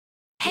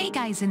Hey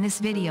guys, in this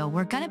video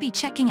we're gonna be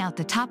checking out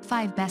the top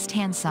 5 best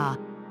handsaw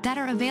that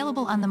are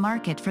available on the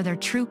market for their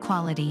true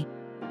quality.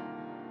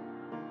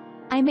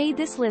 I made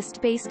this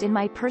list based in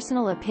my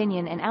personal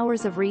opinion and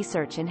hours of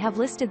research and have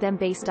listed them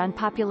based on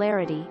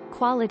popularity,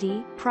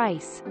 quality,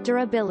 price,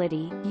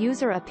 durability,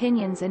 user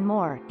opinions and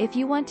more. If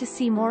you want to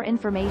see more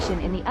information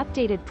in the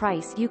updated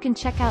price, you can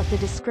check out the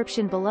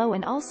description below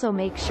and also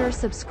make sure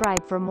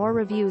subscribe for more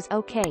reviews.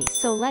 Okay,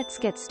 so let's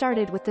get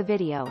started with the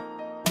video.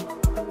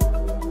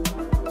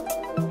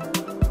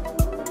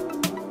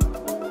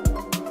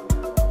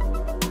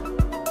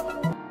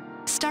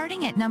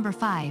 Starting at number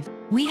 5,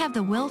 we have the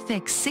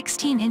WilFiks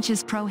 16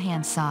 inches Pro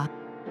Handsaw.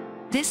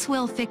 This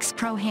WilFiks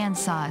Pro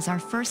Handsaw is our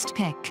first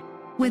pick.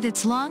 With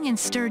its long and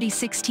sturdy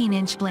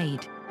 16-inch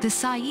blade, the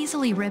saw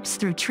easily rips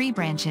through tree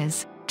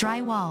branches,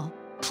 drywall,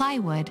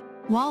 plywood,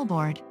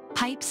 wallboard,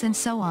 pipes and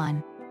so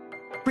on.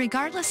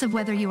 Regardless of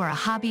whether you are a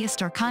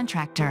hobbyist or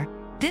contractor,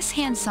 this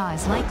handsaw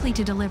is likely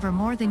to deliver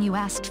more than you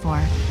asked for.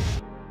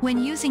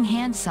 When using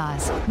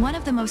handsaws, one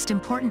of the most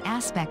important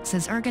aspects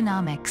is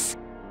ergonomics.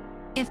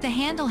 If the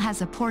handle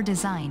has a poor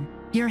design,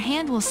 your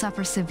hand will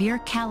suffer severe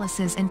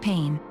calluses and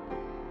pain.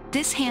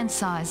 This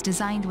handsaw is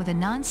designed with a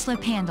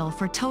non-slip handle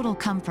for total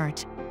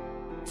comfort.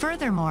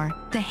 Furthermore,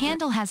 the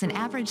handle has an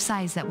average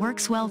size that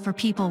works well for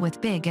people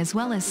with big as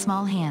well as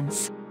small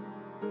hands.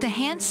 The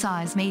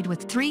handsaw is made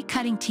with 3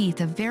 cutting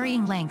teeth of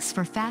varying lengths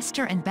for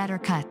faster and better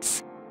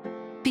cuts.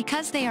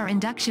 Because they are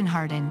induction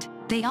hardened,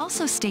 they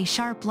also stay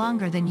sharp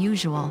longer than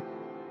usual.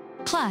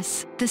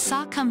 Plus, the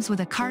saw comes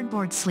with a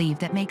cardboard sleeve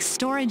that makes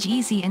storage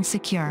easy and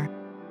secure.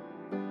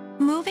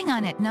 Moving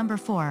on, at number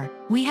 4,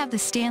 we have the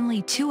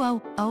Stanley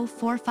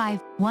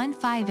 20045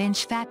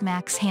 15-inch Fat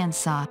Max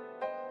handsaw.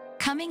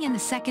 Coming in the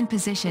second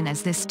position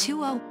is this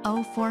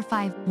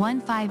 20045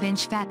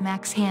 15-inch Fat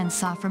Max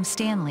handsaw from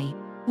Stanley,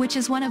 which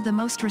is one of the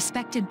most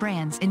respected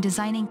brands in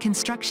designing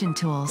construction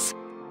tools.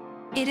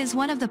 It is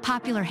one of the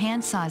popular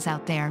handsaws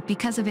out there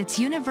because of its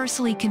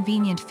universally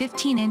convenient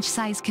 15-inch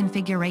size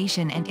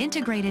configuration and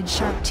integrated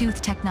sharp tooth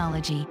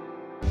technology.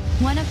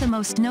 One of the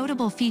most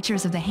notable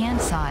features of the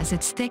handsaw is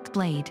its thick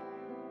blade.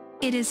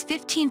 It is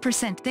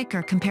 15%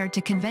 thicker compared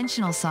to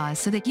conventional saws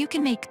so that you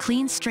can make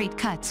clean straight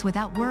cuts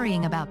without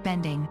worrying about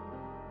bending.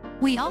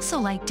 We also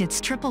liked its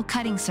triple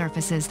cutting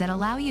surfaces that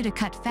allow you to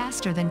cut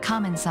faster than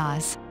common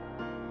saws.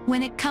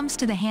 When it comes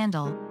to the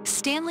handle,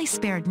 Stanley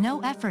spared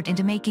no effort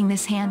into making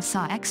this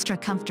handsaw extra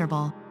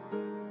comfortable.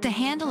 The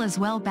handle is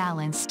well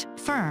balanced,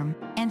 firm,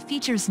 and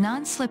features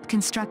non-slip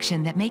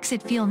construction that makes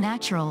it feel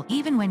natural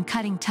even when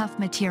cutting tough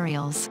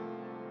materials.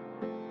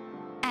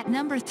 At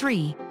number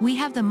 3, we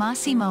have the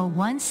MOSSY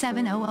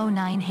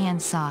 17009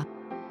 handsaw.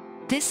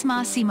 This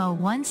MOSSY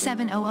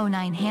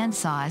 17009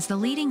 handsaw is the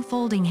leading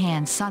folding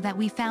handsaw that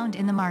we found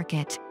in the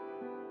market.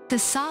 The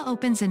saw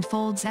opens and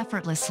folds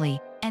effortlessly,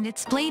 and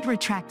its blade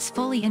retracts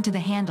fully into the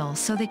handle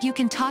so that you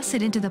can toss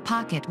it into the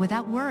pocket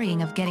without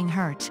worrying of getting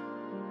hurt.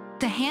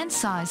 The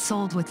handsaw is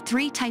sold with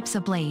 3 types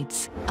of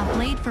blades: a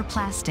blade for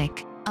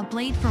plastic, a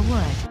blade for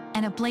wood,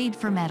 and a blade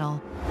for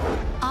metal.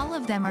 All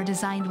of them are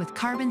designed with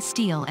carbon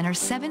steel and are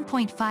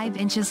 7.5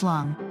 inches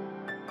long.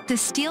 The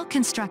steel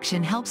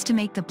construction helps to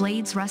make the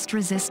blades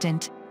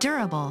rust-resistant,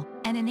 durable,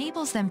 and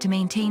enables them to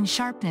maintain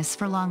sharpness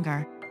for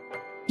longer.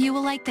 You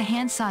will like the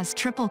handsaw's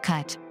triple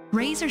cut,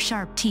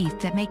 razor-sharp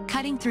teeth that make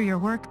cutting through your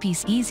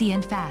workpiece easy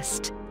and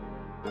fast.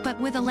 But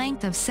with a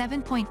length of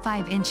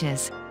 7.5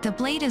 inches, the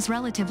blade is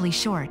relatively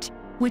short,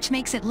 which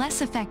makes it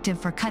less effective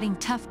for cutting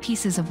tough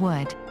pieces of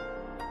wood.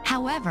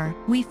 However,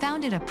 we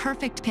found it a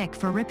perfect pick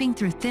for ripping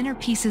through thinner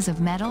pieces of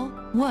metal,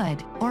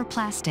 wood, or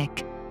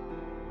plastic.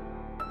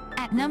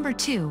 At number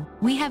 2,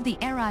 we have the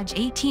AirAge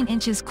 18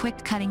 inches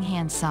quick cutting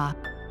handsaw.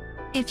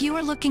 If you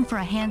are looking for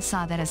a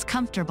handsaw that is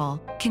comfortable,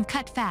 can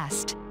cut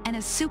fast, and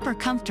is super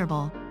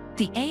comfortable,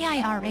 the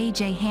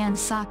AirAge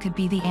handsaw could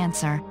be the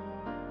answer.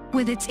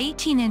 With its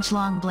 18-inch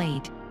long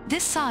blade,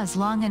 this saw is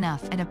long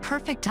enough and a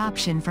perfect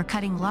option for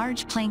cutting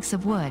large planks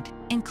of wood,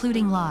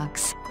 including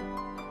logs.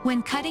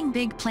 When cutting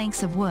big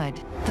planks of wood,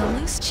 the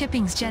loose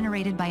chippings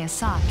generated by a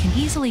saw can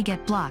easily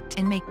get blocked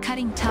and make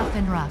cutting tough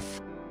and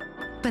rough.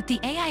 But the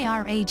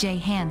AirAge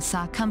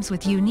handsaw comes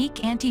with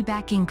unique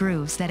anti-backing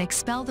grooves that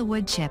expel the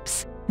wood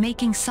chips,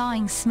 making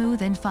sawing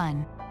smooth and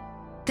fun.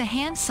 The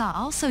handsaw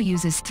also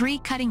uses 3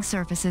 cutting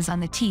surfaces on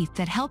the teeth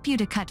that help you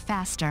to cut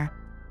faster.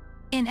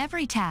 In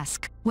every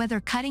task, whether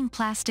cutting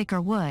plastic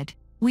or wood,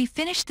 we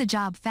finish the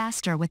job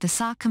faster with the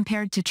saw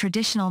compared to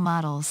traditional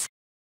models.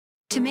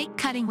 To make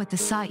cutting with the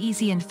saw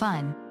easy and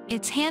fun,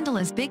 its handle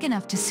is big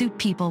enough to suit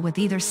people with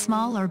either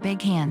small or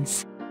big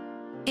hands.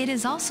 It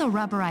is also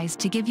rubberized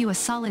to give you a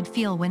solid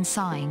feel when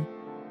sawing.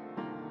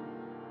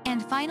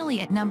 And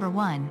finally, at number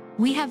 1,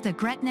 we have the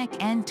GreatNeck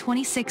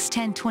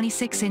N2610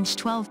 26-inch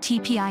 12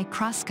 TPI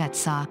Crosscut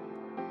saw.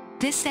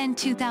 This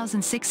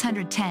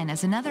N2610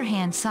 is another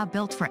handsaw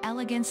built for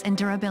elegance and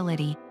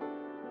durability.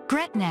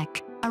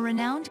 GreatNeck, a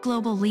renowned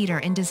global leader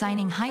in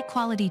designing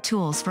high-quality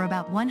tools for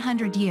about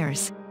 100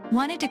 years,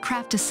 wanted to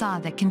craft a saw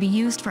that can be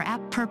used for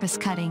apt-purpose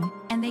cutting,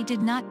 and they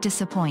did not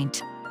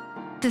disappoint.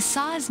 The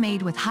saw is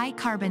made with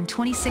high-carbon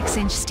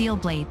 26-inch steel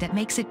blade that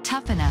makes it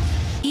tough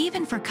enough,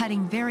 even for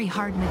cutting very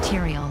hard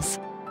materials.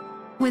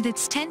 With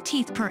its 10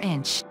 teeth per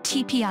inch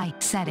 (TPI)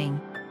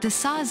 setting, the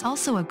saw is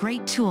also a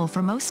great tool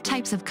for most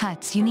types of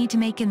cuts you need to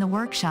make in the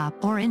workshop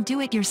or in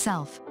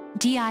do-it-yourself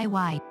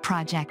 (DIY)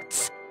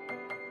 projects.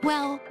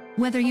 Well,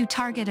 whether you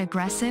target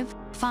aggressive,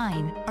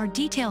 fine, or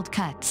detailed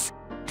cuts,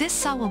 this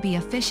saw will be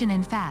efficient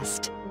and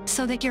fast,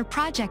 so that your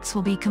projects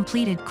will be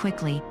completed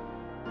quickly.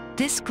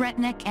 This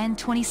GreatNeck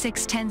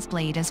N2610's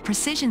blade is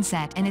precision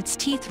set and its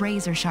teeth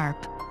razor sharp.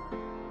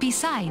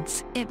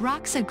 Besides, it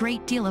rocks a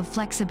great deal of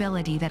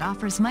flexibility that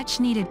offers much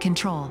needed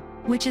control,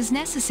 which is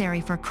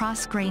necessary for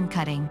cross-grain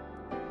cutting.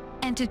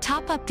 And to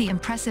top up the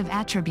impressive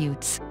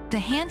attributes, the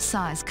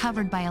handsaw is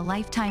covered by a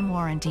lifetime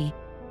warranty.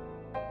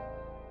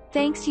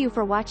 Thanks you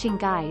for watching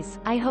guys,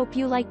 I hope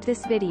you liked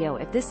this video.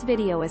 If this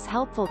video is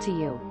helpful to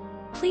you,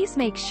 please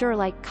make sure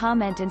like,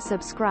 comment and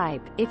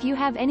subscribe. If you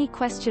have any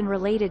question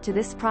related to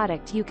this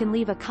product you can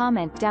leave a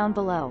comment down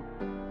below.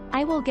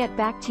 I will get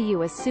back to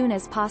you as soon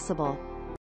as possible.